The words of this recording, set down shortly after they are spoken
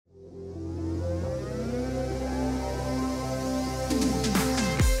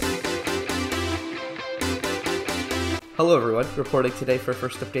Hello everyone, reporting today for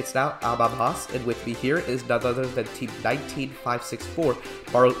First Updates Now, I'm Haas, and with me here is none other than Team 19564,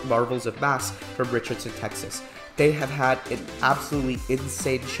 Marvels of Mass from Richardson, Texas. They have had an absolutely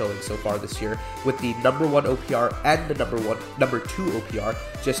insane showing so far this year, with the #1 OPR and the number 2 OPR,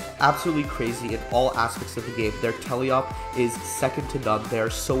 just absolutely crazy in all aspects of the game. Their teleop is second to none. They are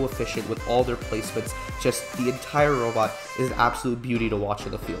so efficient with all their placements. Just the entire robot is an absolute beauty to watch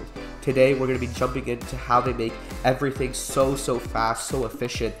in the field. Today, we're going to be jumping into how they make everything so fast, so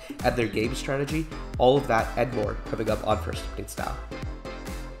efficient, and their game strategy. All of that and more coming up on First Updates Now.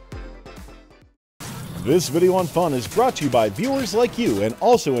 This video on fun is brought to you by viewers like you and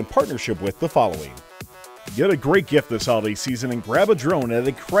also in partnership with the following. Get a great gift this holiday season and grab a drone at an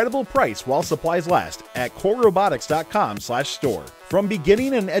incredible price while supplies last at CoreRobotics.com/store. From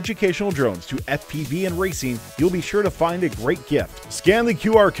beginning and educational drones to FPV and racing, you'll be sure to find a great gift. Scan the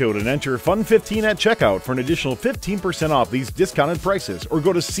QR code and enter FUN15 at checkout for an additional 15% off these discounted prices, or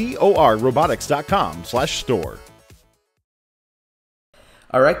go to CoreRobotics.com/store.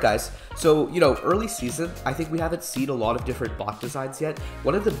 Alright guys, so early season, I think we haven't seen a lot of different bot designs yet.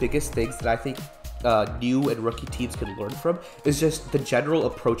 One of the biggest things that I think new and rookie teams can learn from is just the general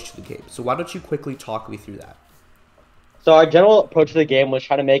approach to the game. So why don't you quickly talk me through that? So our general approach to the game was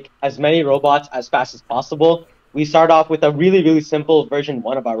try to make as many robots as fast as possible. We started off with a really simple version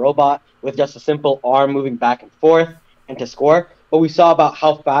 1 of our robot with just a simple arm moving back and forth and to score. But we saw about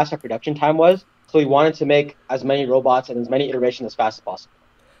how fast our production time was, so we wanted to make as many robots and as many iterations as fast as possible.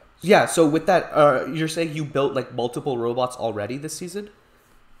 Yeah, so with that, you're saying you built like multiple robots already this season?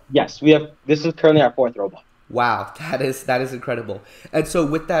 Yes, we have. This is currently our 4th robot. Wow, that is incredible. And so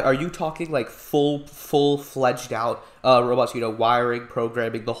with that, are you talking like full-fledged out robots, wiring,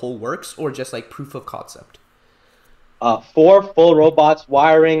 programming, the whole works, or just like proof of concept? 4 full robots,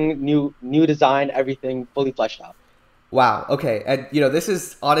 wiring, new design, everything fully fleshed out. Wow. Okay. And this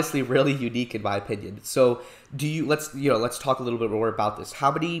is honestly really unique in my opinion. So let's talk a little bit more about this. How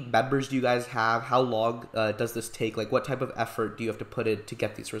many members do you guys have? How long does this take? Like, what type of effort do you have to put in to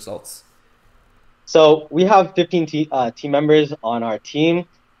get these results? So we have 15 team members on our team,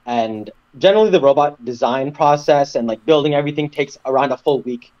 and generally the robot design process and like building everything takes around a full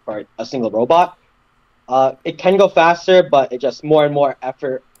week for a single robot. It can go faster, but it's just more and more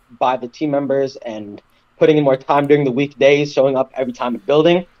effort by the team members and putting in more time during the weekdays, showing up every time and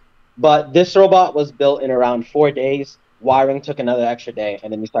building. But this robot was built in around 4 days. Wiring took another extra day,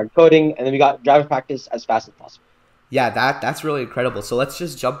 and then we started coding, and then we got driver practice as fast as possible. Yeah, that's really incredible. So let's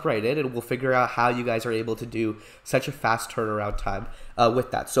just jump right in, and we'll figure out how you guys are able to do such a fast turnaround time with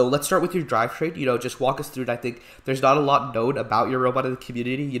that. So let's start with your drivetrain. Just walk us through it. I think there's not a lot known about your robot in the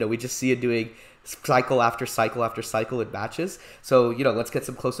community. We just see it doing cycle after cycle after cycle in matches. So let's get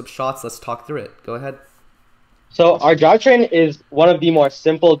some close-up shots. Let's talk through it. Go ahead. So our drivetrain is one of the more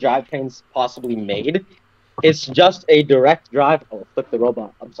simple drivetrains possibly made. It's just a direct drive. I'll flip the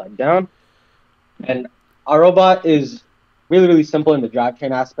robot upside down. And our robot is really simple in the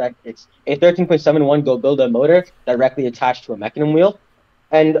drivetrain aspect. It's a 13.71 go build a motor directly attached to a mechanism wheel.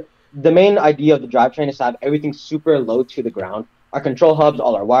 And the main idea of the drivetrain is to have everything super low to the ground. Our control hubs,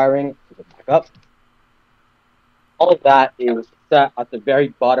 all our wiring, back up. All of that is set at the very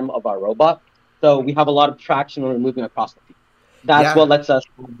bottom of our robot. So we have a lot of traction when we're moving across the field. That's what lets us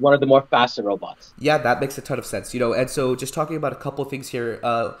one of the more faster robots. Yeah, that makes a ton of sense. And so just talking about a couple of things here,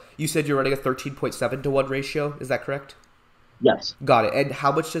 you said you're running a 13.7 to 1 ratio. Is that correct? Yes. Got it. And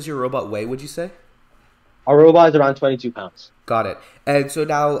how much does your robot weigh, would you say? Our robot is around 22 pounds. Got it. And so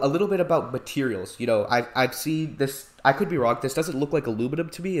now a little bit about materials. I've seen this, I could be wrong, this doesn't look like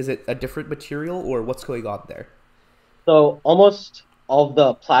aluminum to me. Is it a different material, or what's going on there? So almost all of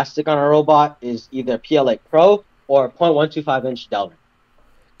the plastic on our robot is either PLA Pro or 0.125-inch Delrin.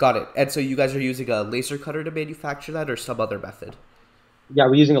 Got it. And so you guys are using a laser cutter to manufacture that, or some other method? Yeah,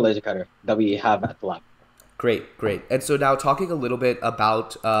 we're using a laser cutter that we have at the lab. Great. And so now talking a little bit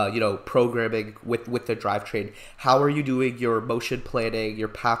about, programming with the drivetrain, how are you doing your motion planning, your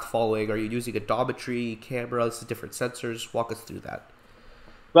path following? Are you using odometry, cameras, different sensors? Walk us through that.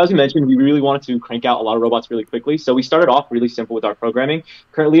 Well, as you mentioned, we really wanted to crank out a lot of robots really quickly. So we started off really simple with our programming.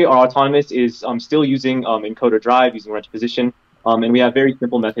 Currently, our autonomous is still using encoder drive, using wrench position. And we have very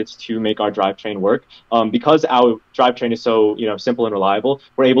simple methods to make our drivetrain work. Because our drivetrain is so simple and reliable,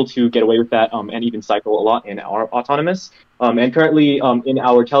 we're able to get away with that and even cycle a lot in our autonomous. And currently, in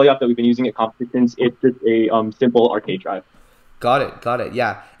our teleop that we've been using at competitions, it's just a simple arcade drive. Got it.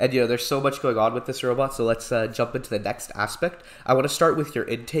 Yeah. And there's so much going on with this robot, so let's jump into the next aspect. I want to start with your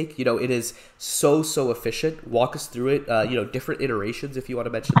intake. It is so efficient. Walk us through it. Different iterations if you want to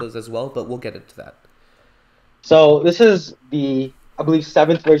mention those as well, but we'll get into that. So this is the, I believe,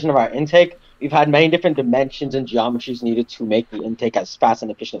 seventh version of our intake. We've had many different dimensions and geometries needed to make the intake as fast and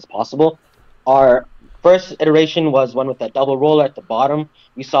efficient as possible. Our first iteration was one with a double roller at the bottom.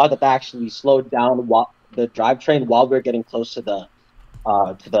 We saw that actually slowed down the drivetrain while we were getting close to the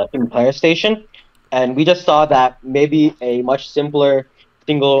single player station, and we just saw that maybe a much simpler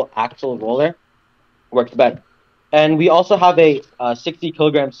single axle roller works better. And we also have a 60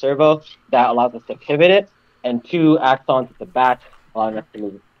 kilogram servo that allows us to pivot it, and two axons at the back allowing us to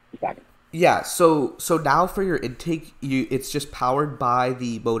move it back. Yeah, so now for your intake, it's just powered by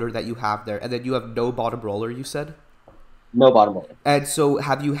the motor that you have there, and then you have no bottom roller, you said? No bottom roller. And so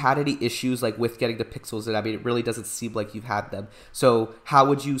have you had any issues like with getting the pixels in? I mean, it really doesn't seem like you've had them. So how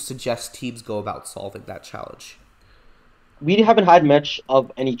would you suggest teams go about solving that challenge? We haven't had much of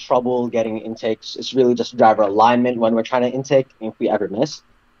any trouble getting intakes. It's really just driver alignment when we're trying to intake, if we ever miss.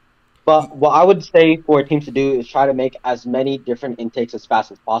 But what I would say for teams to do is try to make as many different intakes as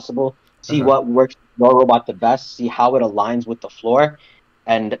fast as possible. See what works for your robot the best. See how it aligns with the floor,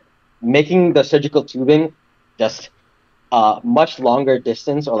 and making the surgical tubing just much longer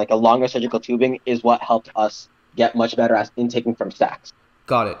distance, or like a longer surgical tubing, is what helped us get much better at intaking from stacks.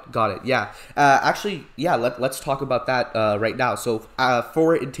 Got it. Got it. Yeah. Actually, yeah. Let's talk about that right now. So,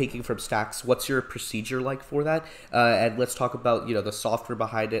 for intaking from stacks, what's your procedure like for that? And let's talk about the software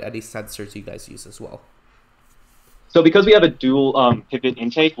behind it, any sensors you guys use as well. So because we have a dual pivot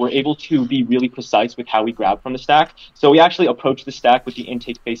intake, we're able to be really precise with how we grab from the stack. So we actually approach the stack with the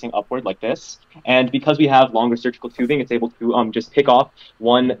intake facing upward like this. And because we have longer surgical tubing, it's able to just pick off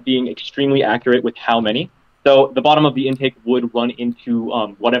one being extremely accurate with how many. So the bottom of the intake would run into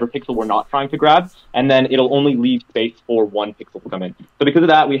whatever pixel we're not trying to grab, and then it'll only leave space for one pixel to come in. So because of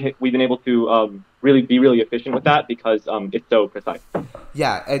that, we've been able to really be really efficient with that because it's so precise.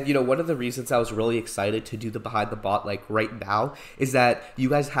 Yeah, and one of the reasons I was really excited to do the behind the bot like right now is that you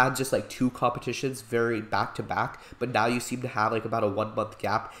guys had just like two competitions very back to back, but now you seem to have like about a 1 month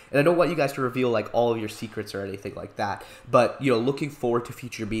gap. And I don't want you guys to reveal like all of your secrets or anything like that, but looking forward to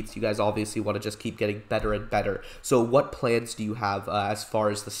future meets, you guys obviously want to just keep getting better and better. So what plans do you have as far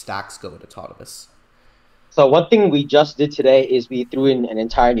as the stacks go in autonomous? So one thing we just did today is we threw in an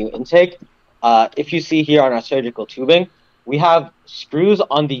entire new intake. If you see here on our surgical tubing, we have screws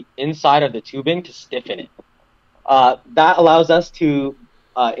on the inside of the tubing to stiffen it. That allows us to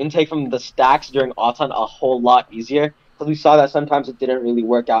intake from the stacks during Auton a whole lot easier, because we saw that sometimes it didn't really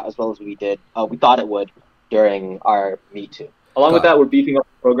work out as well as we thought it would during our meet too. Along with that, we're beefing up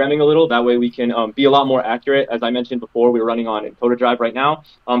programming a little. That way we can be a lot more accurate. As I mentioned before, we're running on encoder drive right now.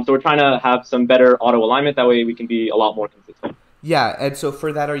 So we're trying to have some better auto alignment. That way we can be a lot more consistent. Yeah, and so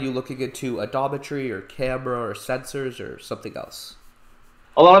for that, are you looking into odometry or camera or sensors or something else?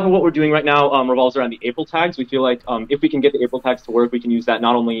 A lot of what we're doing right now revolves around the April tags. We feel like if we can get the April tags to work, we can use that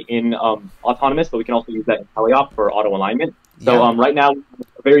not only in autonomous, but we can also use that in teleop for auto alignment. So right now,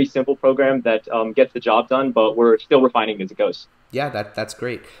 a very simple program that gets the job done, but we're still refining as it goes. Yeah, that's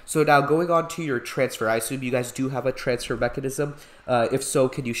great. So now going on to your transfer, I assume you guys do have a transfer mechanism. If so,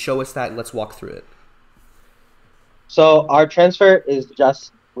 can you show us that and let's walk through it? So our transfer is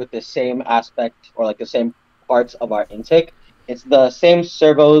just with the same aspect, or like the same parts of our intake. It's the same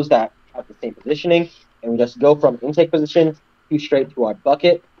servos that have the same positioning, and we just go from intake position straight to our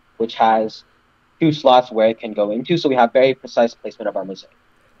bucket, which has two slots where it can go into. So we have very precise placement of our mosaic.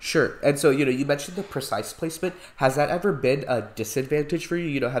 Sure. And so, you mentioned the precise placement. Has that ever been a disadvantage for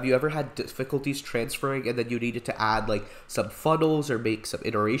you? Have you ever had difficulties transferring and then you needed to add like some funnels or make some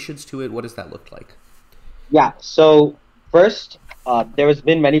iterations to it? What does that look like? Yeah, so first, there has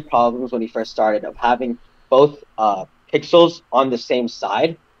been many problems when we first started of having both pixels on the same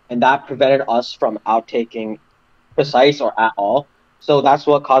side, and that prevented us from outtaking precise or at all. So that's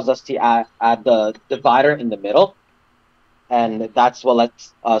what caused us to add the divider in the middle, and that's what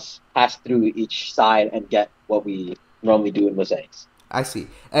lets us pass through each side and get what we normally do in mosaics. I see.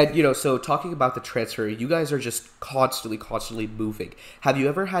 And, so talking about the transfer, you guys are just constantly moving. Have you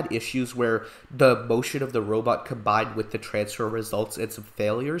ever had issues where the motion of the robot combined with the transfer results in some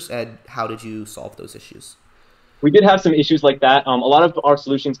failures? And how did you solve those issues? We did have some issues like that. A lot of our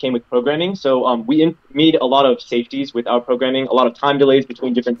solutions came with programming. So we made a lot of safeties with our programming, a lot of time delays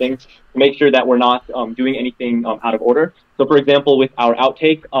between different things to make sure that we're not doing anything out of order. So for example, with our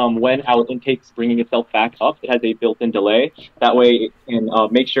outtake, when our intake's bringing itself back up, it has a built-in delay. That way it can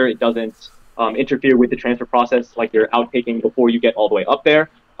make sure it doesn't interfere with the transfer process like you're outtaking before you get all the way up there.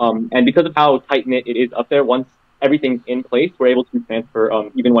 And because of how tight-knit it is up there, once everything's in place, we're able to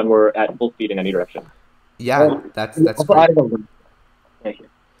transfer even when we're at full speed in any direction. Yeah, that's great. Right here.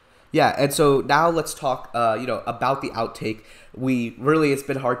 Yeah, and so now let's talk, about the outtake. It's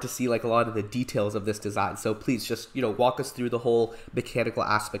been hard to see like a lot of the details of this design. So please just, walk us through the whole mechanical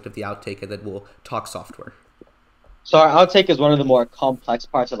aspect of the outtake, and then we'll talk software. So our outtake is one of the more complex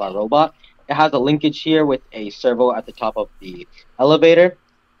parts of our robot. It has a linkage here with a servo at the top of the elevator,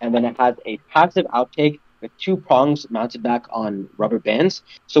 and then it has a passive outtake with two prongs mounted back on rubber bands.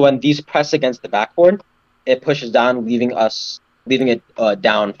 So when these press against the backboard, it pushes down, leaving it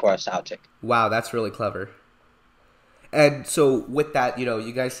down for us to outtake. Wow, that's really clever. And so with that,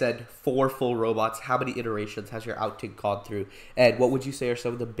 you guys said 4 full robots. How many iterations has your outtake gone through? And what would you say are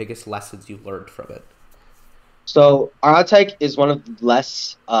some of the biggest lessons you've learned from it? So our outtake is one of the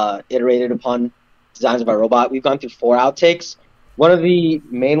less iterated upon designs of our robot. We've gone through 4 outtakes. One of the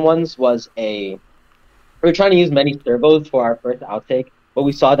main ones was we were trying to use many servos for our first outtake, but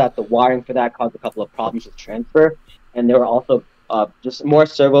we saw that the wiring for that caused a couple of problems with transfer, and there were also just more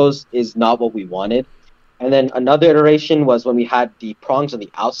servos is not what we wanted. And then another iteration was when we had the prongs on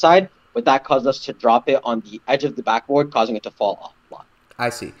the outside, but that caused us to drop it on the edge of the backboard, causing it to fall off a lot. I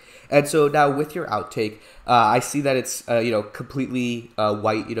see. And so now with your outtake, I see that it's completely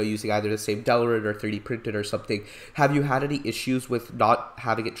white, using either the same Delrin or 3D printed or something. Have you had any issues with not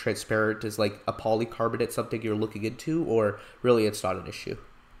having it transparent? Is like a polycarbonate something you're looking into, or really it's not an issue?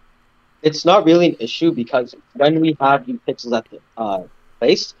 It's not really an issue because when we have the pixels at the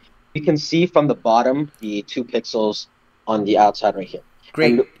place, we can see from the bottom the 2 pixels on the outside right here.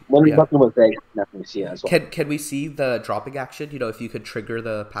 Great. And when Yeah. nothing was there, you can definitely see it as well. Can we see the dropping action? If you could trigger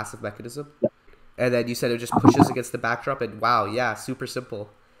the passive mechanism? Yeah. And then you said it just pushes against the backdrop, and wow, yeah, super simple.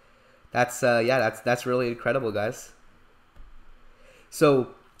 That's really incredible, guys.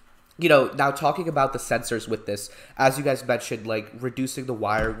 So, now talking about the sensors with this, as you guys mentioned, like reducing the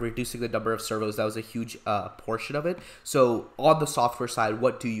wire, reducing the number of servos, that was a huge portion of it. So on the software side,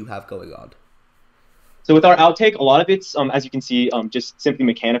 what do you have going on? So with our outtake, a lot of it's, as you can see, just simply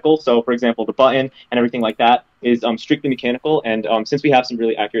mechanical. So for example, the button and everything like that is strictly mechanical. And since we have some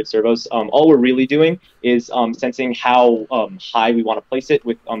really accurate servos, all we're really doing is sensing how high we want to place it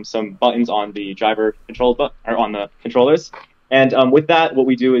with some buttons on the driver control or on the controllers. And with that, what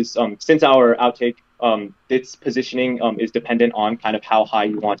we do is, since our outtake, its positioning is dependent on kind of how high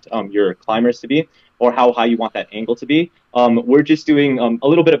you want your climbers to be, or how high you want that angle to be. We're just doing a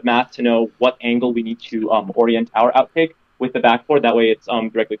little bit of math to know what angle we need to orient our outtake with the backboard. That way it's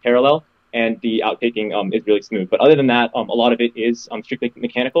directly parallel, and the outtaking is really smooth. But other than that, a lot of it is strictly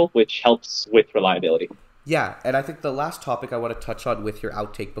mechanical, which helps with reliability. Yeah, and I think the last topic I want to touch on with your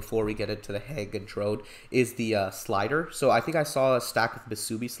outtake before we get into the hang and drone is the slider. So I think I saw a stack of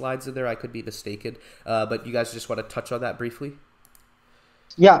Misumi slides in there. I could be mistaken, but you guys just want to touch on that briefly?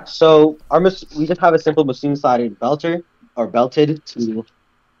 Yeah, so we just have a simple machine slided belted to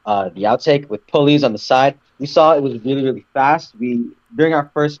the outtake with pulleys on the side. We saw it was really, really fast. During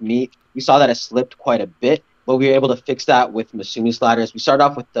our first meet, we saw that it slipped quite a bit, but we were able to fix that with Misumi sliders. We started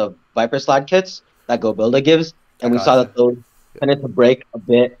off with the Viper slide kits that GoBuilder gives, and we saw that those tended to break a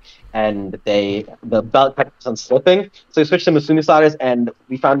bit, and the belt kept on slipping. So we switched to Misumi sliders, and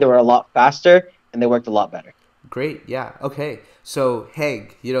we found they were a lot faster, and they worked a lot better. Great, yeah, okay. So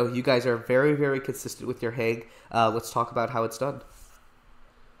hang, you guys are very, very consistent with your hang. Let's talk about how it's done.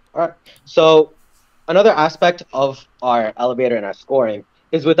 All right. So another aspect of our elevator and our scoring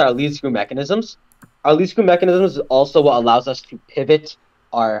is with our lead screw mechanisms. Our lead screw mechanisms is also what allows us to pivot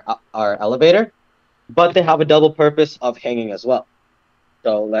our elevator, but they have a double purpose of hanging as well.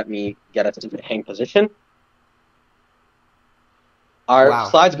 So let me get us to the hang position. Our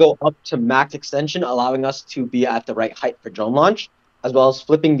slides go up to max extension, allowing us to be at the right height for drone launch, as well as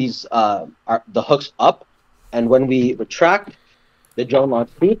flipping these the hooks up. And when we retract, the drone launch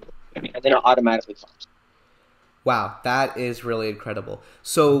feet, and then it automatically flies. Wow, that is really incredible.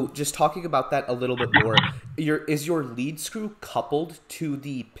 So just talking about that a little bit more, is your lead screw coupled to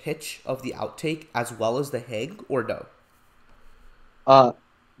the pitch of the outtake as well as the hang, or no?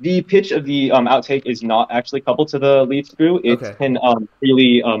 The pitch of the outtake is not actually coupled to the lead screw. It can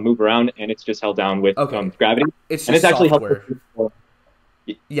freely move around, and it's just held down with gravity. It's and just it's software. Actually helpful.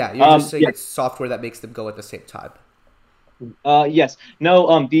 Yeah, you're just saying it's software that makes them go at the same time. Yes.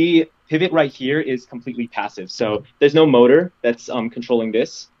 No, the pivot right here is completely passive. So there's no motor that's controlling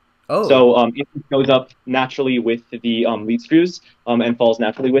this. Oh. So it goes up naturally with the lead screws and falls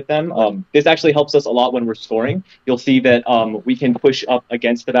naturally with them. This actually helps us a lot when we're scoring. You'll see that we can push up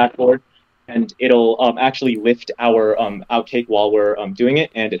against the backboard, and it'll actually lift our outtake while we're doing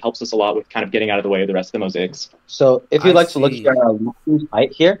it, and it helps us a lot with kind of getting out of the way of the rest of the mosaics. So if you'd like to look at our lead screws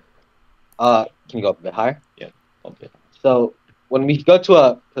height here, can you go up a bit higher? Yeah. Okay. So when we go to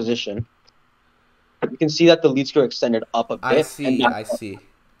a position, you can see that the lead screw extended up a bit. I see.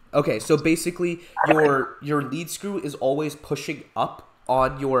 Okay, so basically your lead screw is always pushing up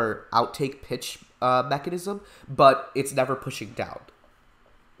on your outtake pitch mechanism, but it's never pushing down.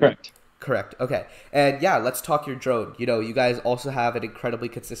 Correct. Correct. Okay. And yeah, let's talk your drone. You know, you guys also have an incredibly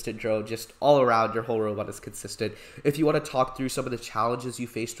consistent drone. Just all around, your whole robot is consistent. If you want to talk through some of the challenges you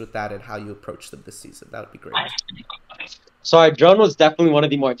faced with that and how you approached them this season, that would be great. So our drone was definitely one of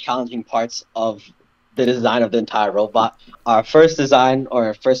the more challenging parts of the design of the entire robot. Our first design or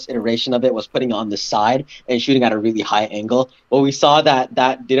our first iteration of it was putting it on the side and shooting at a really high angle. But we saw that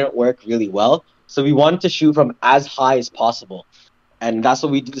that didn't work really well. So we wanted to shoot from as high as possible. And that's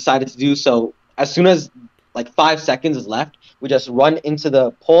what we decided to do. So as soon as like 5 seconds is left, we just run into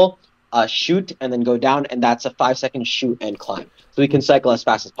the pole, shoot, and then go down. And that's a 5-second shoot and climb. So we can cycle as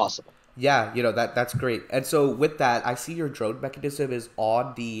fast as possible. Yeah, you know, that's great. And so with that, I see your drone mechanism is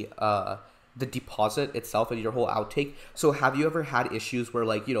on the deposit itself and your whole outtake. So have you ever had issues where,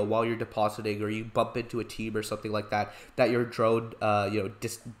 like, you know, while you're depositing or you bump into a team or something like that, that your drone,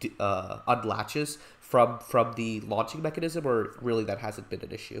 unlatches from the launching mechanism, or really that hasn't been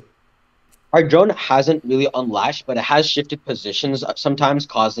an issue? Our drone hasn't really unlatched, but it has shifted positions sometimes,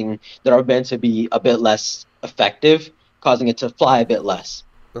 causing the rubber band to be a bit less effective, causing it to fly a bit less.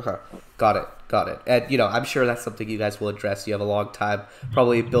 Okay, got it. And, you know, I'm sure that's something you guys will address. You have a long time,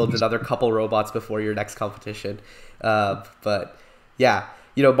 probably build another couple robots before your next competition. But yeah,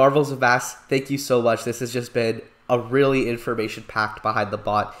 you know, Marvels of Mass, thank you so much. This has just been a really information-packed behind the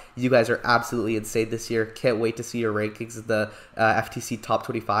bot. You guys are absolutely insane this year. Can't wait to see your rankings in the FTC Top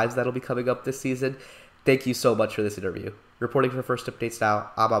 25s that'll be coming up this season. Thank you so much for this interview. Reporting for First Updates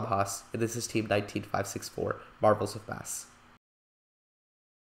Now, I'm Haas, and this is Team 19564, Marvels of Mass.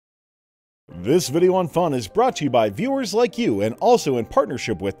 This video on fun is brought to you by viewers like you and also in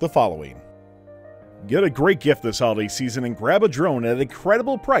partnership with the following. Get a great gift this holiday season and grab a drone at an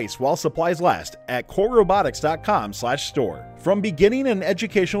incredible price while supplies last at corerobotics.com/store. From beginning and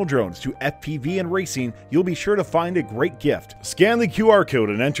educational drones to FPV and racing, you'll be sure to find a great gift. Scan the QR code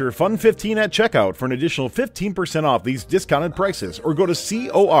and enter FUN15 at checkout for an additional 15% off these discounted prices, or go to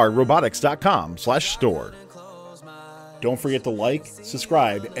corerobotics.com/store. Don't forget to like,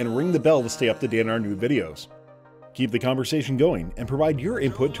 subscribe, and ring the bell to stay up to date on our new videos. Keep the conversation going and provide your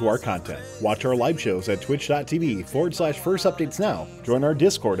input to our content. Watch our live shows at twitch.tv/firstupdatesnow. Join our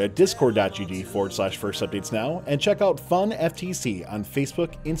Discord at discord.gg/firstupdatesnow, and check out Fun FTC on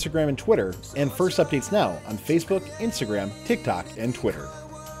Facebook, Instagram, and Twitter, and First Updates Now on Facebook, Instagram, TikTok, and Twitter.